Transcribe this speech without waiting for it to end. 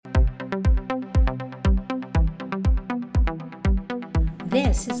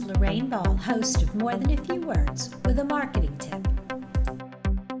This is Lorraine Ball, host of More Than a Few Words, with a marketing tip.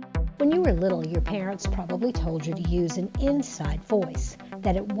 When you were little, your parents probably told you to use an inside voice,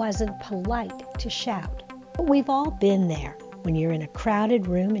 that it wasn't polite to shout. But we've all been there. When you're in a crowded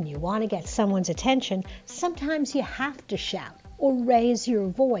room and you want to get someone's attention, sometimes you have to shout or raise your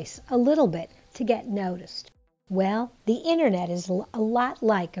voice a little bit to get noticed. Well, the internet is a lot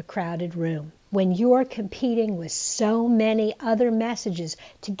like a crowded room. When you're competing with so many other messages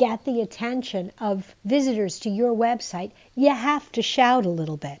to get the attention of visitors to your website, you have to shout a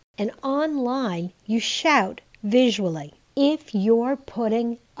little bit. And online, you shout visually. If you're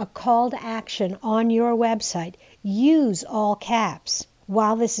putting a call to action on your website, use all caps.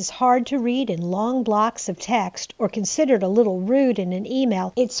 While this is hard to read in long blocks of text or considered a little rude in an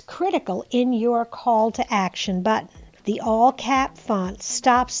email, it's critical in your call to action button. The all-cap font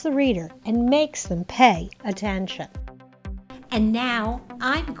stops the reader and makes them pay attention. And now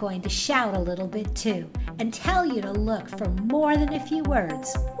I'm going to shout a little bit too and tell you to look for More Than a Few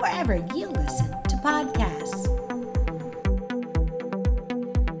Words wherever you listen to podcasts.